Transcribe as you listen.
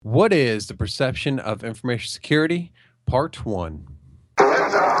What is the perception of information security? Part 1.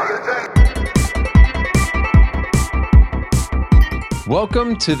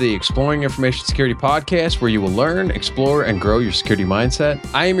 Welcome to the Exploring Information Security podcast, where you will learn, explore, and grow your security mindset.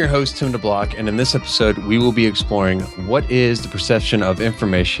 I am your host, Tim DeBlock, and in this episode, we will be exploring what is the perception of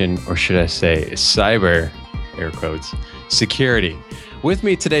information, or should I say, cyber, air quotes, security. With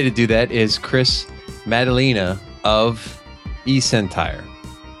me today to do that is Chris Madalena of eSentire.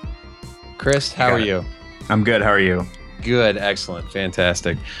 Chris, how are you? I'm good. How are you? Good. Excellent.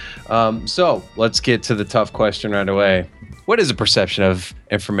 Fantastic. So let's get to the tough question right away. What is a perception of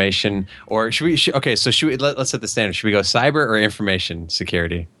information? Or let's set the standard. Should we go cyber or information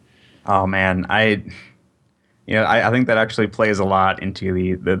security? Oh man, I think that actually plays a lot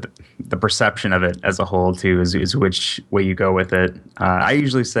into the perception of it as a whole too. Is which way you go with it. I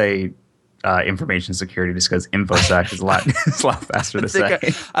usually say information security, just because InfoSec is a lot faster to say.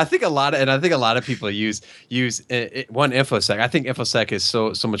 I think a lot of people use one InfoSec. I think InfoSec is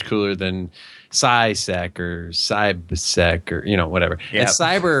so much cooler than SciSec or CybSec or whatever. Yeah. And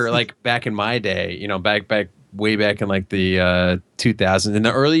cyber, like back in my day, way back in like the 2000s, in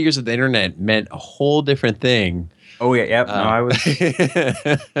the early years of the internet, meant a whole different thing. Oh yeah, yep. No, I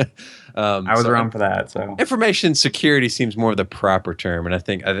was around for that. So information security seems more of the proper term, and I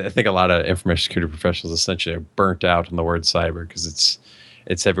think a lot of information security professionals essentially are burnt out on the word cyber because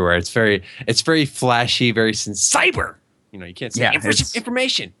it's everywhere. It's very flashy, very cyber. You can't say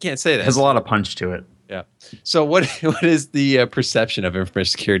information. You can't say that. There's a lot of punch to it. Yeah. So what is the perception of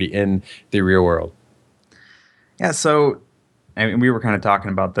information security in the real world? Yeah. So we were kind of talking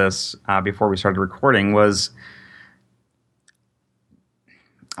about this before we started recording.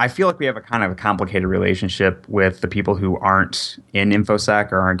 I feel like we have a kind of a complicated relationship with the people who aren't in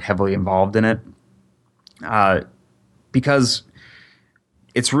InfoSec or aren't heavily involved in it, because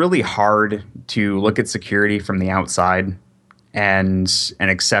it's really hard to look at security from the outside and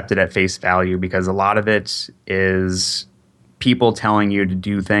accept it at face value, because a lot of it is people telling you to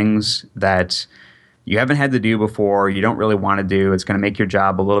do things that you haven't had to do before, you don't really want to do. It's going to make your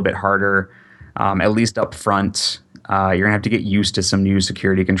job a little bit harder, at least up front. You're going to have to get used to some new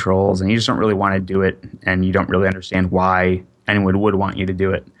security controls, and you just don't really want to do it, and you don't really understand why anyone would want you to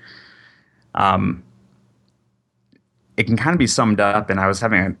do it. It can kind of be summed up, and I was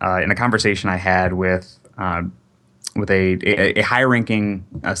having in a conversation I had with a high-ranking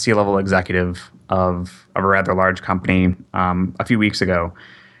C-level executive of a rather large company a few weeks ago,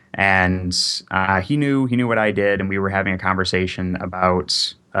 and he knew what I did, and we were having a conversation about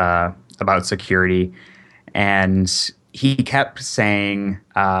security. And he kept saying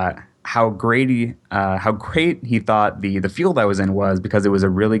how great he thought the field I was in was, because it was a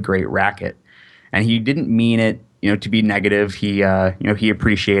really great racket. And he didn't mean it, to be negative. He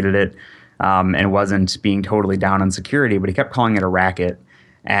appreciated it and wasn't being totally down on security, but he kept calling it a racket.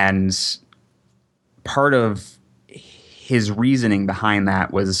 And part of his reasoning behind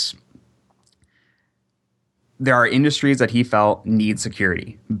that was there are industries that he felt need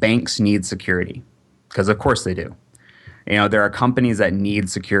security. Banks need security, because of course they do. There are companies that need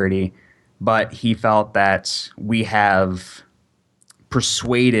security, but he felt that we have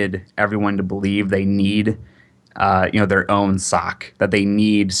persuaded everyone to believe they need, their own SOC, that they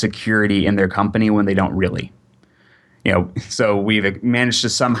need security in their company when they don't really. So we've managed to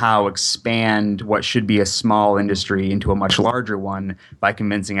somehow expand what should be a small industry into a much larger one by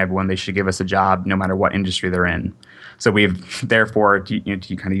convincing everyone they should give us a job no matter what industry they're in. So we've therefore, to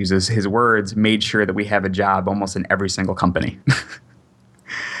kind of use his words, made sure that we have a job almost in every single company.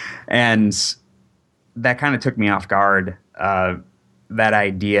 And that kind of took me off guard, that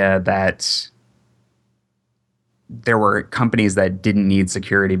idea that there were companies that didn't need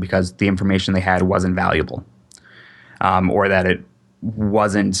security because the information they had wasn't valuable. Or that it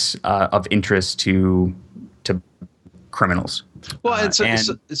wasn't of interest to criminals. Well, so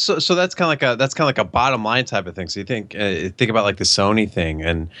that's kind of like a bottom line type of thing. So you think about like the Sony thing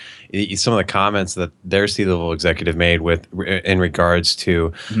and some of the comments that their C-level executive made in regards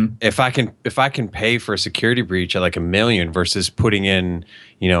to if I can pay for a security breach at like $1 million versus putting in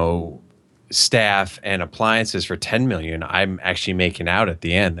staff and appliances for $10 million, I'm actually making out at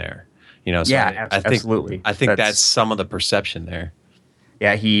the end there. Absolutely. I think that's some of the perception there.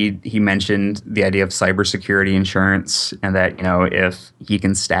 Yeah, he mentioned the idea of cybersecurity insurance, and that if he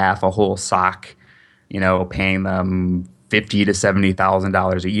can staff a whole SOC, paying them $50,000 to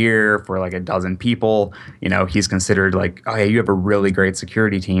 $70,000 a year for like a dozen people, he's considered like, oh yeah, you have a really great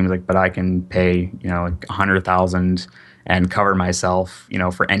security team, like, but I can pay like $100,000 and cover myself,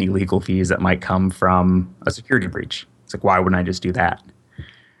 for any legal fees that might come from a security breach. It's like, why wouldn't I just do that?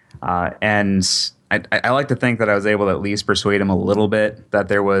 And I like to think that I was able to at least persuade him a little bit that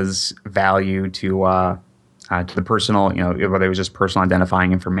there was value to the personal, whether it was just personal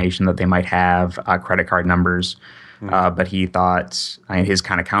identifying information that they might have, credit card numbers. But he thought, his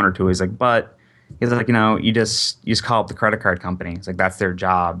kind of counter to it is like, but he's like, you just call up the credit card company. It's like, that's their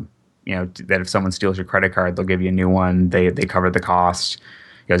job. That if someone steals your credit card, they'll give you a new one. They cover the cost.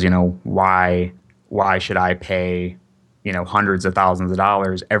 He goes, why should I pay, hundreds of thousands of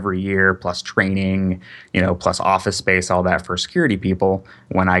dollars every year plus training, plus office space, all that for security people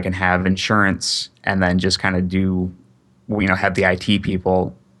when I can have insurance and then just kind of do, have the IT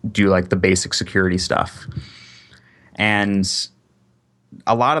people do like the basic security stuff. And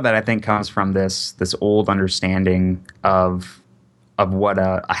a lot of that I think comes from this old understanding of what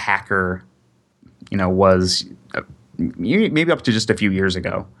a hacker, was maybe up to just a few years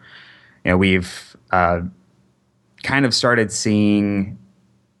ago. We've kind of started seeing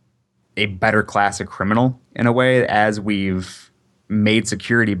a better class of criminal in a way. As we've made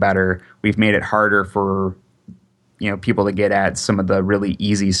security better, we've made it harder for people to get at some of the really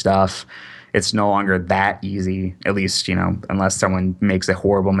easy stuff. It's no longer that easy, at least, unless someone makes a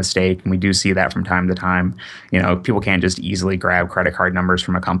horrible mistake. And we do see that from time to time. People can't just easily grab credit card numbers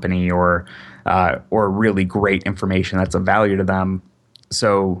from a company or really great information that's of value to them.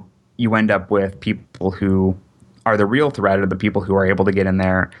 So you end up with people who are the real threat, or the people who are able to get in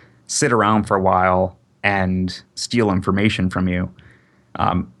there, sit around for a while, and steal information from you.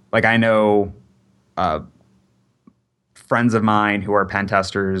 Like I know friends of mine who are pen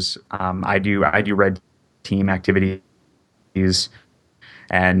testers. I do red team activities,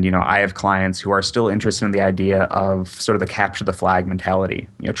 and I have clients who are still interested in the idea of sort of the capture the flag mentality.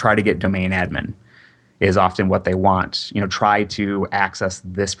 Try to get domain admin is often what they want. Try to access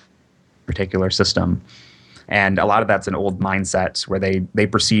this particular system. And a lot of that's an old mindset where they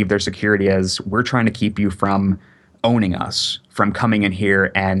perceive their security as, we're trying to keep you from owning us, from coming in here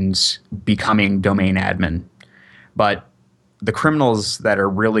and becoming domain admin. But the criminals that are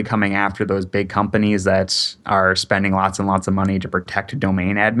really coming after those big companies that are spending lots and lots of money to protect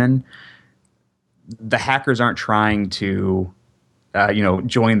domain admin, the hackers aren't trying to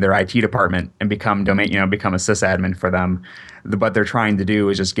join their IT department and become become a sysadmin for them. What they're trying to do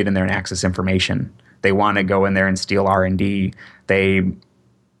is just get in there and access information. They want to go in there and steal R&D. They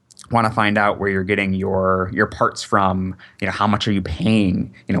want to find out where you're getting your parts from. How much are you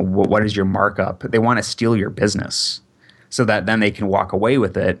paying? What is your markup? They want to steal your business so that then they can walk away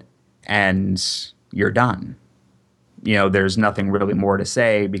with it and you're done. There's nothing really more to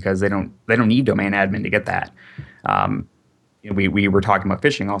say because they don't need domain admin to get that. We were talking about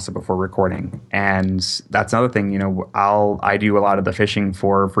phishing also before recording, and that's another thing. I do a lot of the phishing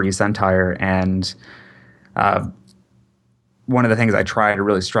for eSentire, and one of the things I try to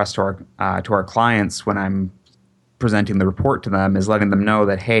really stress to our clients when I'm presenting the report to them is letting them know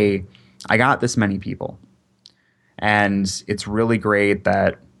that, hey, I got this many people, and it's really great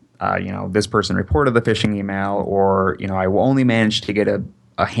that this person reported the phishing email, or I will only manage to get a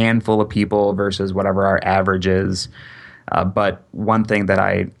handful of people versus whatever our average is. But one thing that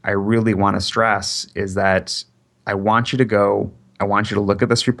I really want to stress is that I want you to look at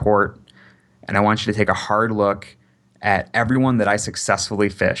this report, and I want you to take a hard look at everyone that I successfully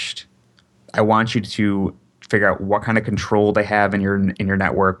phished. I want you to figure out what kind of control they have in your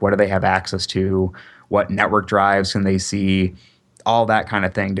network, what do they have access to, what network drives can they see, all that kind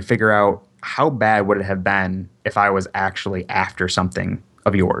of thing, to figure out how bad would it have been if I was actually after something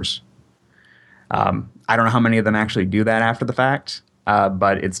of yours. I don't know how many of them actually do that after the fact,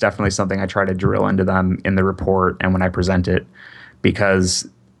 but it's definitely something I try to drill into them in the report and when I present it, because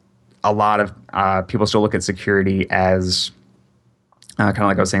a lot of people still look at security as kind of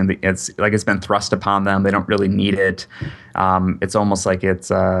like I was saying, it's been thrust upon them. They don't really need it. It's almost like it's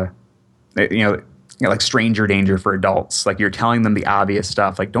like stranger danger for adults. Like, you're telling them the obvious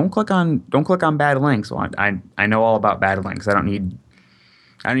stuff, like don't click on bad links. Well, I know all about bad links. I don't need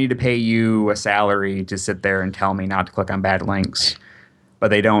to pay you a salary to sit there and tell me not to click on bad links. But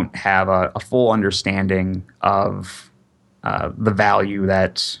they don't have a full understanding of the value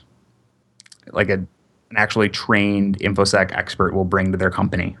that like an actually trained InfoSec expert will bring to their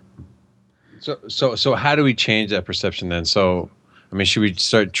company. So how do we change that perception then? So, I mean, should we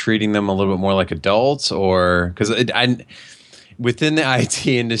start treating them a little bit more like adults, or because within the IT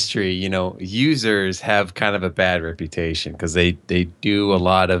industry, users have kind of a bad reputation because they do a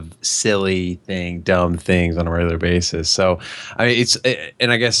lot of dumb things on a regular basis. So, I mean,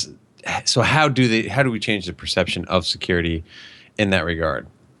 and I guess, so how do we change the perception of security in that regard?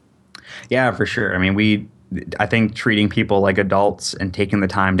 Yeah, for sure. I mean, I think treating people like adults and taking the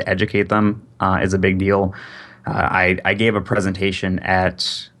time to educate them is a big deal. I gave a presentation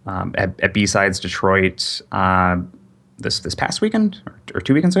at B-Sides Detroit this past weekend or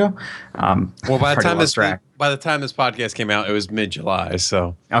 2 weekends ago. Well, by the time this podcast came out, it was mid-July.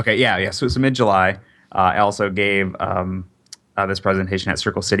 So okay, yeah. So it's mid-July. I also gave this presentation at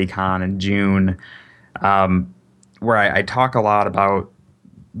Circle City Con in June, where I talk a lot about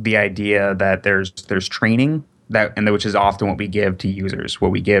the idea that there's training which is often what we give to users,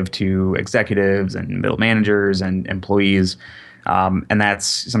 what we give to executives and middle managers and employees, and that's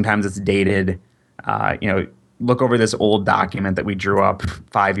sometimes it's dated. Look over this old document that we drew up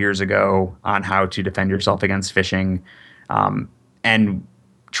 5 years ago on how to defend yourself against phishing, and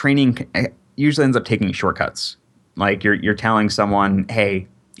training usually ends up taking shortcuts. Like you're telling someone, hey,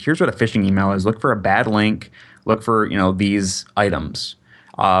 here's what a phishing email is. Look for a bad link. Look for these items.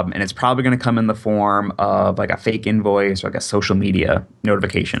 And it's probably going to come in the form of like a fake invoice or like a social media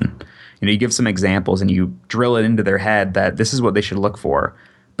notification. You give some examples and you drill it into their head that this is what they should look for,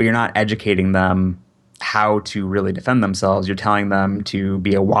 but you're not educating them how to really defend themselves. You're telling them to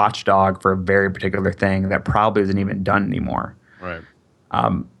be a watchdog for a very particular thing that probably isn't even done anymore. Right.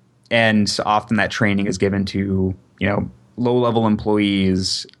 And often that training is given to low-level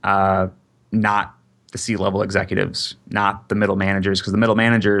employees, not the C-level executives, not the middle managers, because the middle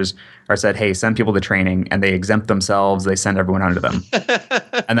managers are said, hey, send people to training, and they exempt themselves. They send everyone under them.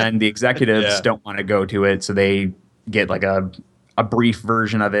 And then the executives don't want to go to it, so they get like a brief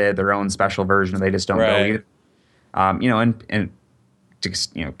version of it, their own special version, and they just don't go either. And to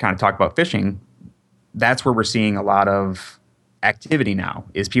kind of talk about phishing, that's where we're seeing a lot of activity now,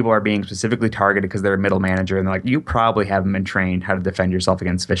 is people are being specifically targeted because they're a middle manager and they're like, you probably haven't been trained how to defend yourself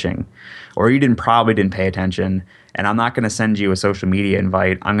against phishing, or you probably didn't pay attention, and I'm not going to send you a social media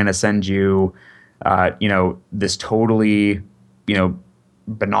invite. I'm going to send you this totally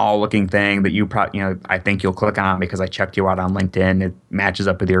banal looking thing that I think you'll click on because I checked you out on LinkedIn. It matches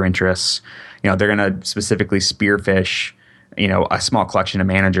up with your interests. They're going to specifically spearfish a small collection of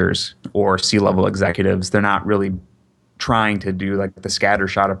managers or C-level executives. They're not really trying to do like the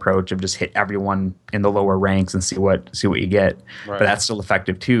scattershot approach of just hit everyone in the lower ranks and see what you get. Right. But that's still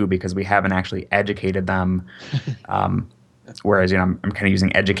effective too, because we haven't actually educated them. Whereas I'm kind of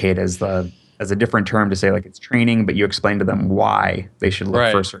using educate as a different term to say like it's training, but you explain to them why they should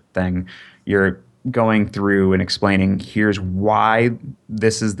look for a certain thing. You're going through and explaining, here's why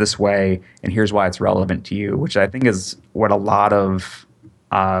this is this way, and here's why it's relevant to you, which I think is what a lot of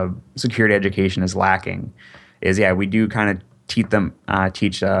security education is lacking. Is we do kind of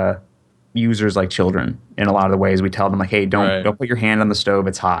teach users like children in a lot of the ways. We tell them like, hey, don't put your hand on the stove,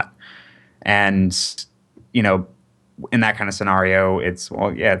 it's hot. And in that kind of scenario, it's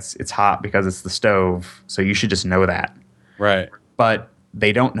hot because it's the stove, so you should just know that. Right. But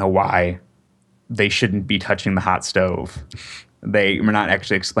they don't know why they shouldn't be touching the hot stove. We're not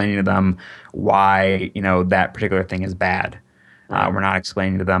actually explaining to them why that particular thing is bad. We're not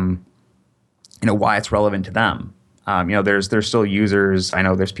explaining to them why it's relevant to them. There's still users. I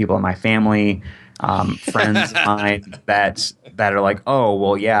know there's people in my family, friends of mine that are like, oh,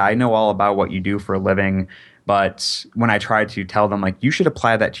 well, yeah, I know all about what you do for a living. But when I try to tell them like, you should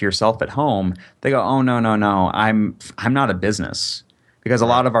apply that to yourself at home, they go, oh, no, I'm not a business. Because a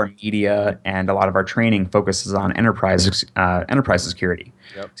lot of our media and a lot of our training focuses on enterprise security.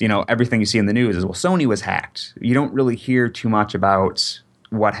 Yep. So, everything you see in the news is, well, Sony was hacked. You don't really hear too much about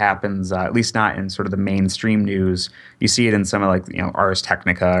what happens, at least not in sort of the mainstream news. You see it in some of like, Ars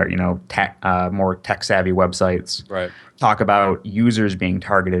Technica, or, more tech-savvy websites. Right. Talk about users being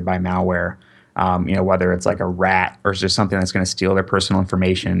targeted by malware, whether it's like a rat or it's just something that's going to steal their personal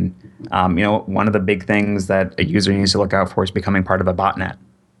information. One of the big things that a user needs to look out for is becoming part of a botnet,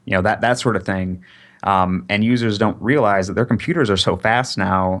 that sort of thing. And users don't realize that their computers are so fast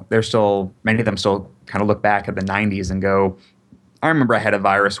now. Many of them still kind of look back at the 90s and go, I remember I had a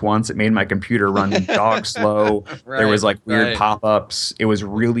virus once. It made my computer run dog slow. There was like weird pop-ups. It was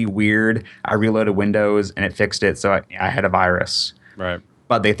really weird. I reloaded Windows and it fixed it. So I had a virus. Right.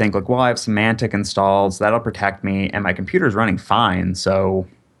 But they think like, well, I have Symantec installed, so that'll protect me, and my computer's running fine. So,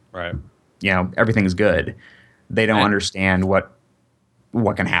 everything's good. They don't understand what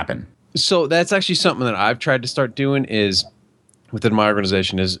can happen. So that's actually something that I've tried to start doing is within my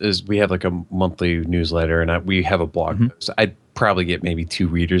organization is we have like a monthly newsletter and we have a blog post. I probably get maybe 2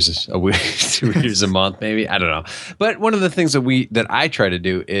 readers a week, 2 readers a month, maybe. I don't know. But one of the things that I try to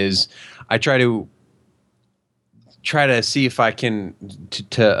do is I try to see if I can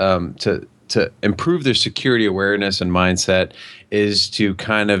to improve their security awareness and mindset is to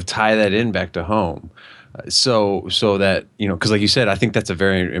kind of tie that in back to home. So that, because like you said, I think that's a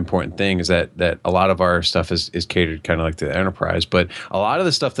very important thing, is that a lot of our stuff is catered kind of like to the enterprise, but a lot of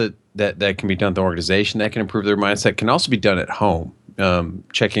the stuff that can be done at the organization that can improve their mindset can also be done at home.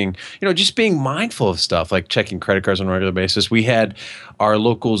 Checking, just being mindful of stuff like checking credit cards on a regular basis. We had our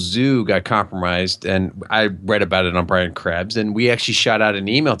local zoo got compromised, and I read about it on Brian Krebs, and we actually shot out an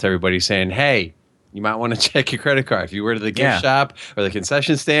email to everybody saying, hey, you might want to check your credit card. If you were to the gift shop or the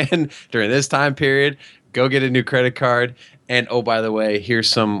concession stand during this time period, go get a new credit card. And oh, by the way, here's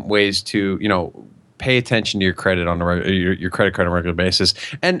some ways to, pay attention to your credit on your credit card on a regular basis.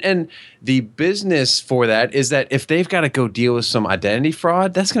 And the business for that is that if they've got to go deal with some identity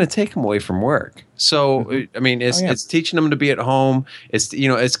fraud, that's going to take them away from work. So, I mean, it's teaching them to be at home. It's,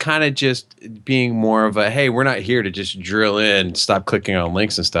 it's kind of just being more of a, hey, we're not here to just drill in, stop clicking on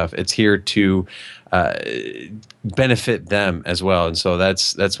links and stuff. It's here to benefit them as well. And so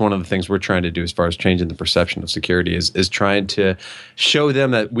that's one of the things we're trying to do as far as changing the perception of security is trying to show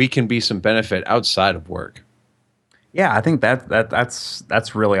them that we can be some benefit outside of work. Yeah, I think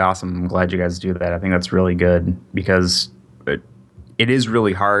that's really awesome. I'm glad you guys do that. I think that's really good because it is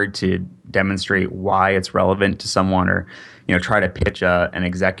really hard to demonstrate why it's relevant to someone, or try to pitch an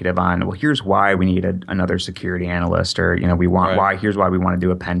executive on, well, here's why we need another security analyst, or we want here's why we want to do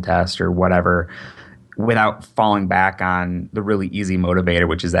a pen test or whatever, without falling back on the really easy motivator,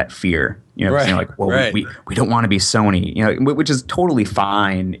 which is that fear. We don't want to be Sony, which is totally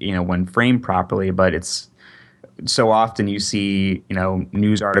fine, when framed properly, but it's so often you see,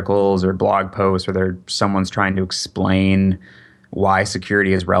 news articles or blog posts where someone's trying to explain why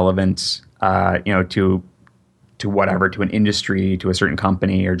security is relevant, to whatever, to an industry, to a certain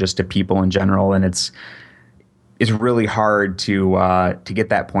company, or just to people in general. And it's really hard to get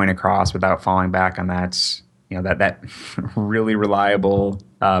that point across without falling back on that, that really reliable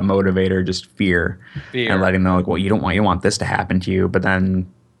motivator, just fear, and letting them well, you want this to happen to you, but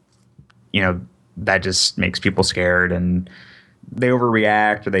then, that just makes people scared and they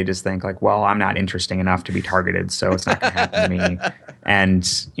overreact, or they just think like, well, I'm not interesting enough to be targeted, so it's not going to happen to me. And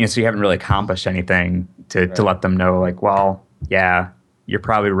so you haven't really accomplished anything to let them know, like, well, yeah, you're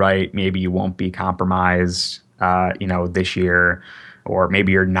probably right. Maybe you won't be compromised, this year, or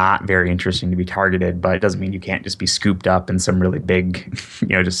maybe you're not very interesting to be targeted, but it doesn't mean you can't just be scooped up in some really big,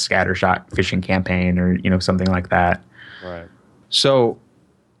 just scattershot phishing campaign or, something like that. Right. So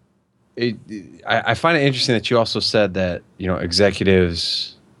I find it interesting that you also said that,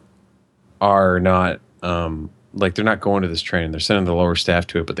 executives are not, they're not going to this training. They're sending the lower staff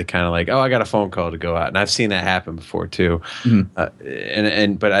to it, but they kind of like, oh, I got a phone call to go out. And I've seen that happen before too.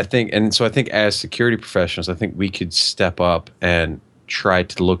 Mm-hmm. But I think as security professionals, I think we could step up and try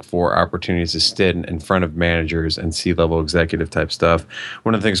to look for opportunities to sit in front of managers and C-level executive type stuff.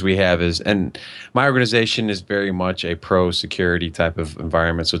 One of the things we have is, and my organization is very much a pro security type of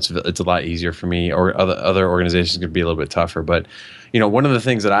environment, so it's a lot easier for me. Or other organizations could be a little bit tougher. But one of the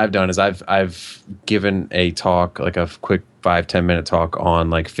things that I've done is I've given a talk, like a quick 5-10 minute talk on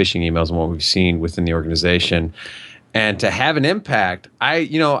like phishing emails and what we've seen within the organization. And to have an impact, I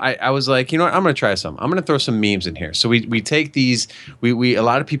was like, I'm going to try something. I'm going to throw some memes in here. So we take these, we a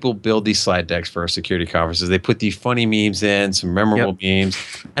lot of people build these slide decks for our security conferences. They put these funny memes in, some memorable memes.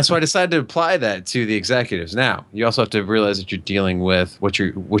 And so I decided to apply that to the executives. Now, you also have to realize that you're dealing with what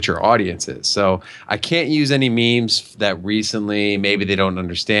your audience is. So I can't use any memes that recently maybe they don't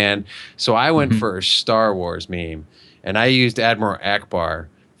understand. So I went for a Star Wars meme, and I used Admiral Akbar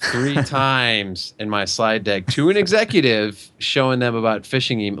 3 times in my slide deck to an executive, showing them about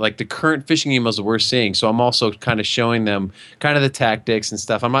phishing email, like the current phishing emails that we're seeing. So I'm also kind of showing them kind of the tactics and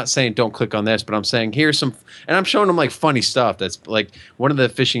stuff. I'm not saying don't click on this, but I'm saying here's some, and I'm showing them like funny stuff. That's like one of the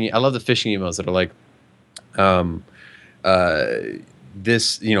phishing. I love the phishing emails that are like,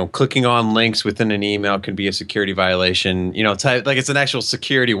 this, clicking on links within an email can be a security violation, type, like it's an actual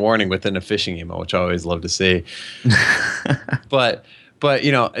security warning within a phishing email, which I always love to see. But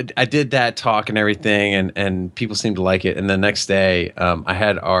I did that talk and everything, and people seemed to like it. And the next day, I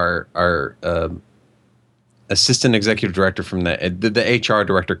had our assistant executive director from the HR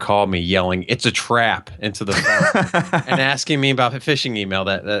director call me yelling, "It's a trap," into the phone and asking me about a phishing email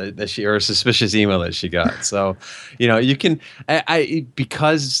that she, or a suspicious email that she got. So, you can,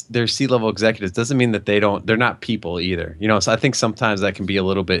 because they're C-level executives doesn't mean that they're not people either. So I think sometimes that can be a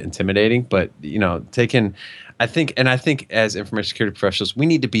little bit intimidating, but I think as information security professionals, we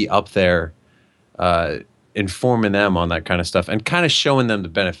need to be up there, informing them on that kind of stuff and kind of showing them the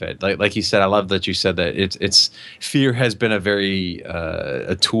benefit. Like you said, I love that you said that it's fear has been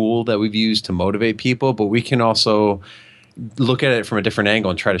a tool that we've used to motivate people, but we can also look at it from a different angle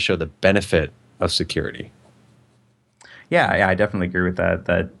and try to show the benefit of security. Yeah, I definitely agree with that.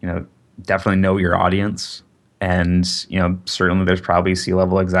 That, definitely know your audience. And, certainly there's probably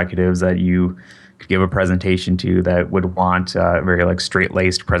C-level executives that you could give a presentation to that would want a very like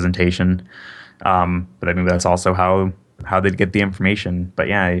straight-laced presentation. But I mean, that's also how they'd get the information. But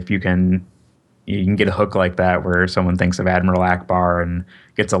yeah, if you can get a hook like that where someone thinks of Admiral Akbar and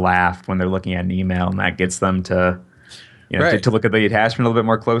gets a laugh when they're looking at an email, and that gets them to, Right. to look at the attachment a little bit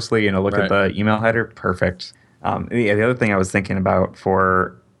more closely, look Right. at the email header. Perfect. The other thing I was thinking about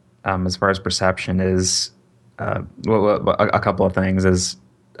for as far as perception is a couple of things is,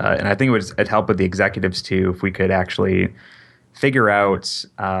 and I think it'd help with the executives too if we could actually figure out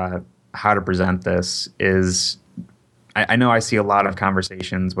how to present this. Is I know I see a lot of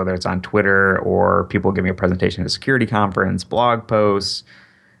conversations, whether it's on Twitter or people giving a presentation at a security conference, blog posts,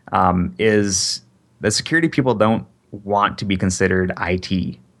 is the security people don't want to be considered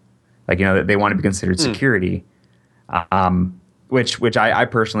IT. Like, they want to be considered security, which I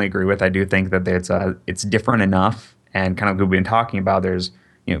personally agree with. I do think that it's different enough, and kind of what we've been talking about. There's,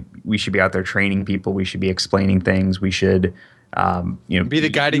 we should be out there training people. We should be explaining things. We should, be the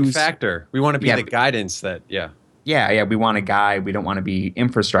guiding factor. We want to be the guidance that, Yeah, we want a guide. We don't want to be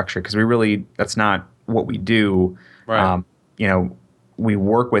infrastructure, because that's not what we do. Right. We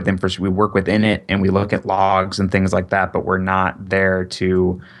work with infrastructure, we work within it, and we look at logs and things like that, but we're not there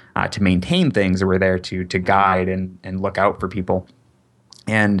to maintain things, or we're there to guide and look out for people.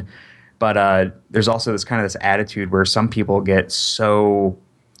 But there's also this attitude where some people get so,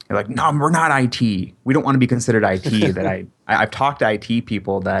 they're like, no, we're not IT. We don't want to be considered IT. That I've talked to IT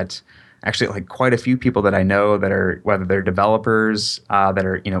people that, actually, like quite a few people that I know that are, whether they're developers that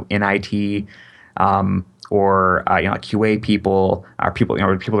are in IT, or like QA people, or people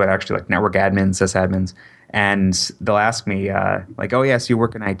people that are actually like network admins, sysadmins, and they'll ask me like, oh yes, you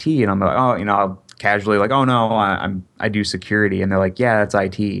work in IT, and I'm like, oh, I'll casually like, oh no, I do security, and they're like, yeah, that's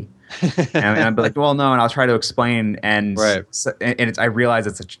IT. and I'd be like, well, no, and I'll try to explain, and right. I realize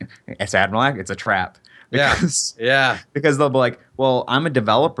it's Admiral, it's a trap. Because they'll be like, well, I'm a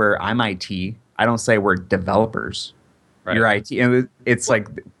developer, I'm IT. I don't say we're developers. Right. You're IT. And it's like,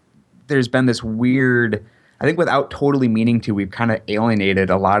 there's been this weird, I think without totally meaning to, we've kind of alienated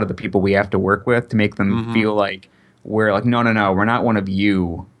a lot of the people we have to work with to make them feel like we're like, no, we're not one of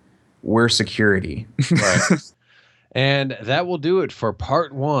you. We're security. Right. And that will do it for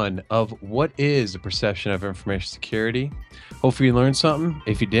part 1 of what is the perception of information security. Hopefully you learned something.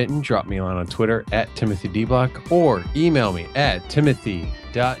 If you didn't, drop me a line on Twitter at TimothyDBlock, or email me at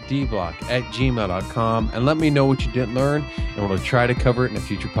timothy.dblock@gmail.com and let me know what you didn't learn, and we'll try to cover it in a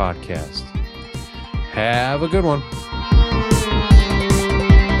future podcast. Have a good one.